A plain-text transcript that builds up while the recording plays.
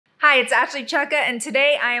Hi, it's Ashley Cejka, and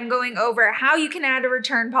today I am going over how you can add a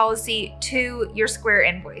return policy to your Square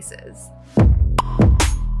invoices.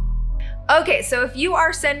 Okay, so if you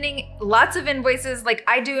are sending lots of invoices like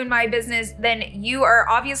I do in my business, then you are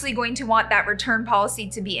obviously going to want that return policy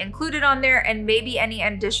to be included on there and maybe any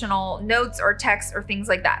additional notes or text or things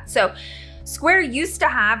like that. So Square used to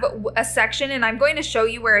have a section, and I'm going to show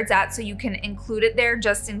you where it's at so you can include it there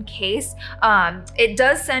just in case. It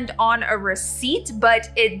does send on a receipt, but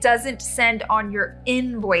it doesn't send on your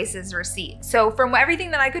invoices receipt. So from everything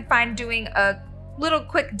that I could find doing a little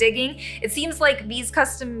quick digging, it seems like these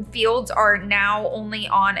custom fields are now only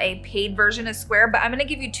on a paid version of Square, but I'm gonna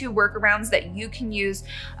give you two workarounds that you can use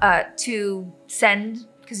to send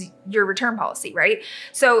your return policy, right?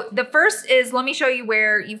 So the first is, let me show you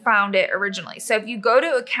where you found it originally. So if you go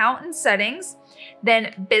to account and settings,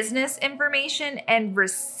 then business information and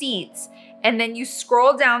receipts, and then you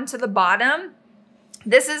scroll down to the bottom,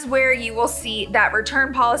 this is where you will see that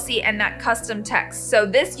return policy and that custom text. So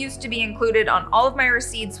this used to be included on all of my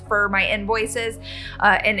receipts for my invoices,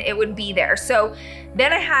 and it would be there. So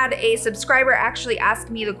then I had a subscriber actually ask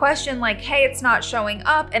me the question like, hey, it's not showing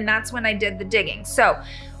up, and that's when I did the digging. So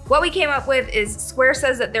what we came up with is Square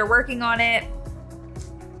says that they're working on it.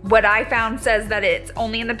 What I found says that it's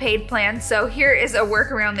only in the paid plan. So here is a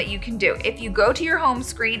workaround that you can do. If you go to your home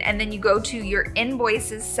screen and then you go to your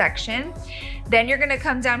invoices section, then you're gonna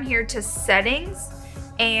come down here to settings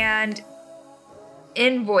and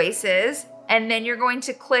invoices, and then you're going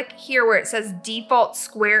to click here where it says default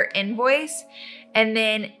Square invoice, and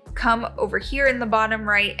then come over here in the bottom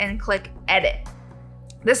right and click edit.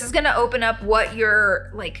 This is gonna open up what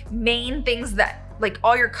your main things that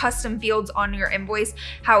all your custom fields on your invoice,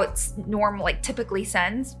 how it's normal, typically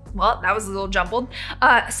sends. Well, that was a little jumbled.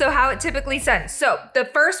 So how it typically sends. So the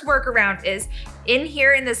first workaround is in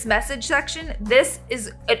here in this message section,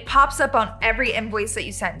 it pops up on every invoice that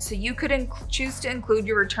you send. So you could choose to include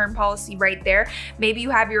your return policy right there. Maybe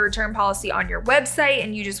you have your return policy on your website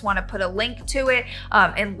and you just want to put a link to it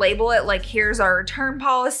and label it like, here's our return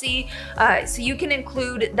policy. So you can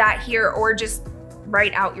include that here, or just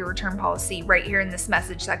write out your return policy right here in this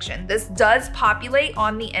message section. This does populate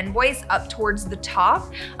on the invoice up towards the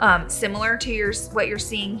top, similar to what you're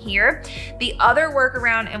seeing here. The other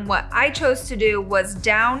workaround, and what I chose to do, was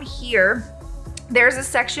down here, there's a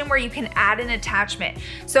section where you can add an attachment.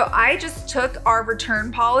 So I just took our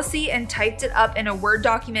return policy and typed it up in a Word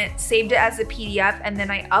document, saved it as a PDF, and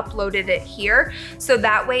then I uploaded it here. So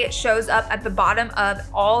that way it shows up at the bottom of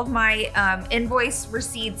all of my invoice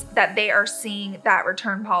receipts that they are seeing that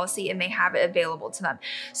return policy and they have it available to them.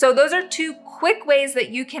 So those are two quick ways that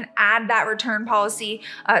you can add that return policy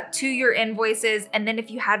to your invoices. And then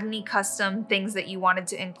if you had any custom things that you wanted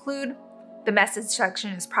to include, the message section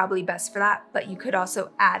is probably best for that, but you could also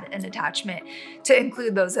add an attachment to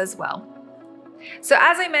include those as well. So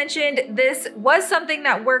as I mentioned, this was something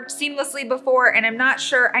that worked seamlessly before, and I'm not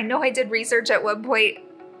sure, I know I did research at one point,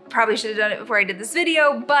 probably should have done it before I did this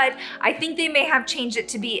video, but I think they may have changed it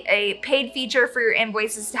to be a paid feature for your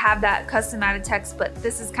invoices to have that custom added text, but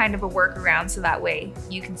this is kind of a workaround so that way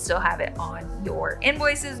you can still have it on your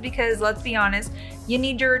invoices, because let's be honest, you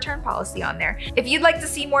need your return policy on there. If you'd like to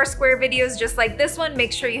see more Square videos just like this one,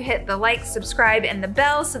 make sure you hit the like, subscribe, and the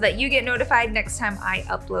bell so that you get notified next time I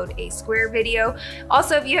upload a Square video.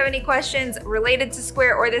 Also, if you have any questions related to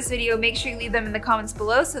Square or this video, make sure you leave them in the comments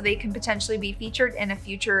below so they can potentially be featured in a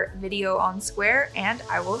future video on Square, and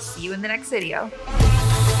I will see you in the next video.